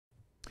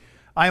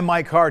I'm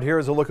Mike Hart. Here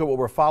is a look at what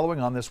we're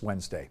following on this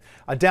Wednesday.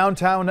 A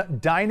downtown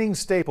dining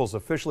staples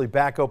officially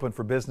back open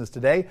for business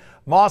today.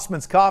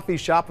 Mossman's Coffee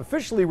Shop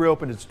officially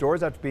reopened its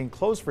doors after being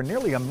closed for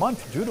nearly a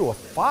month due to a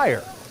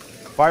fire.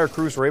 Fire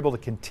crews were able to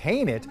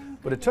contain it,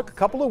 but it took a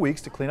couple of weeks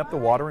to clean up the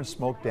water and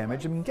smoke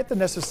damage and get the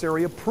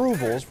necessary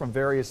approvals from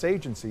various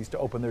agencies to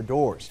open their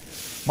doors.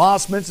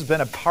 Mossman's has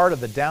been a part of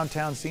the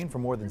downtown scene for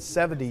more than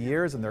 70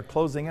 years, and they're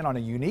closing in on a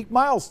unique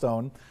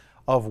milestone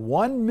of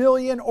 1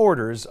 million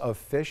orders of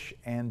fish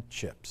and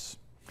chips.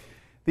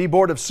 The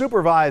Board of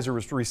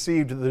Supervisors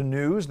received the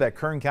news that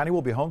Kern County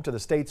will be home to the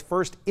state's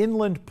first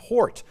inland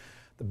port.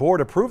 The board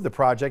approved the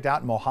project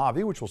out in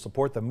Mojave, which will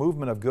support the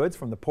movement of goods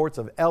from the ports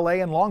of LA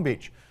and Long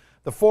Beach.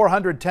 The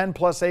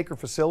 410-plus acre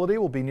facility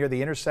will be near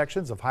the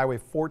intersections of Highway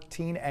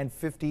 14 and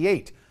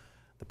 58.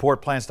 The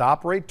port plans to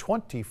operate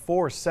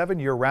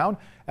 24/7 year-round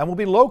and will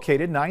be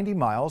located 90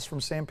 miles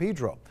from San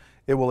Pedro.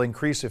 It will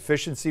increase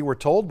efficiency, we're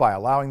told, by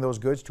allowing those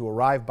goods to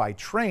arrive by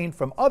train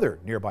from other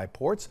nearby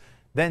ports,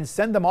 then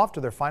send them off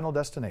to their final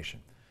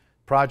destination.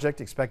 Project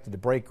expected to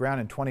break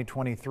ground in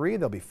 2023.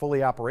 They'll be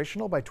fully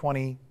operational by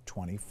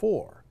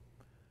 2024.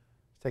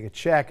 Let's take a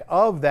check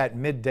of that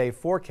midday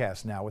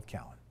forecast now with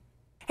Callan.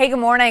 Hey, good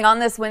morning. On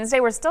this Wednesday,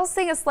 we're still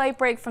seeing a slight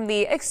break from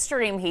the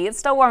extreme heat. It's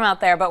still warm out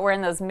there, but we're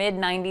in those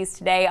mid-90s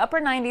today, upper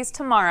 90s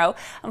tomorrow.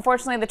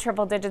 Unfortunately, the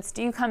triple digits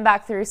do come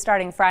back through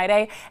starting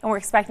Friday, and we're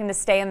expecting to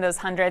stay in those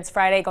hundreds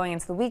Friday going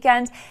into the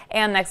weekend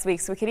and next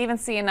week. So we could even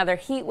see another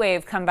heat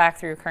wave come back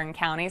through Kern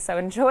County. So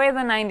enjoy the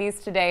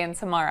 90s today and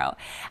tomorrow.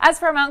 As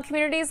for our mountain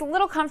communities, a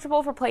little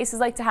comfortable for places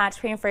like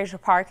Tehachapi and Fraser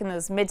Park in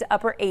those mid to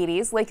upper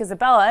 80s. Lake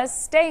Isabella is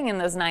staying in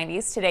those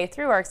 90s today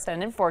through our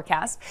extended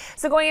forecast.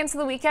 So going into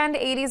the weekend,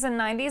 80s and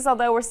 90s.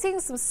 Although we're seeing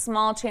some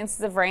small chances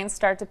of rain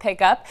start to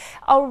pick up,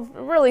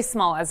 really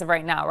small as of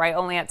right now, right?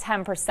 Only at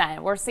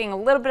 10%. We're seeing a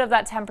little bit of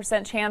that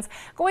 10% chance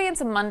going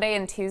into Monday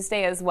and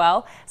Tuesday as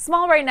well.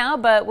 Small right now,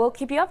 but we'll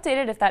keep you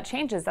updated if that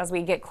changes as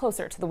we get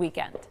closer to the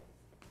weekend.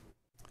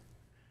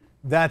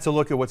 That's a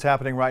look at what's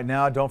happening right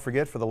now. Don't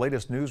forget, for the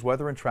latest news,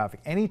 weather, and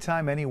traffic,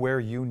 anytime, anywhere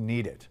you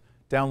need it,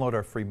 download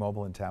our free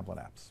mobile and tablet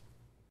apps.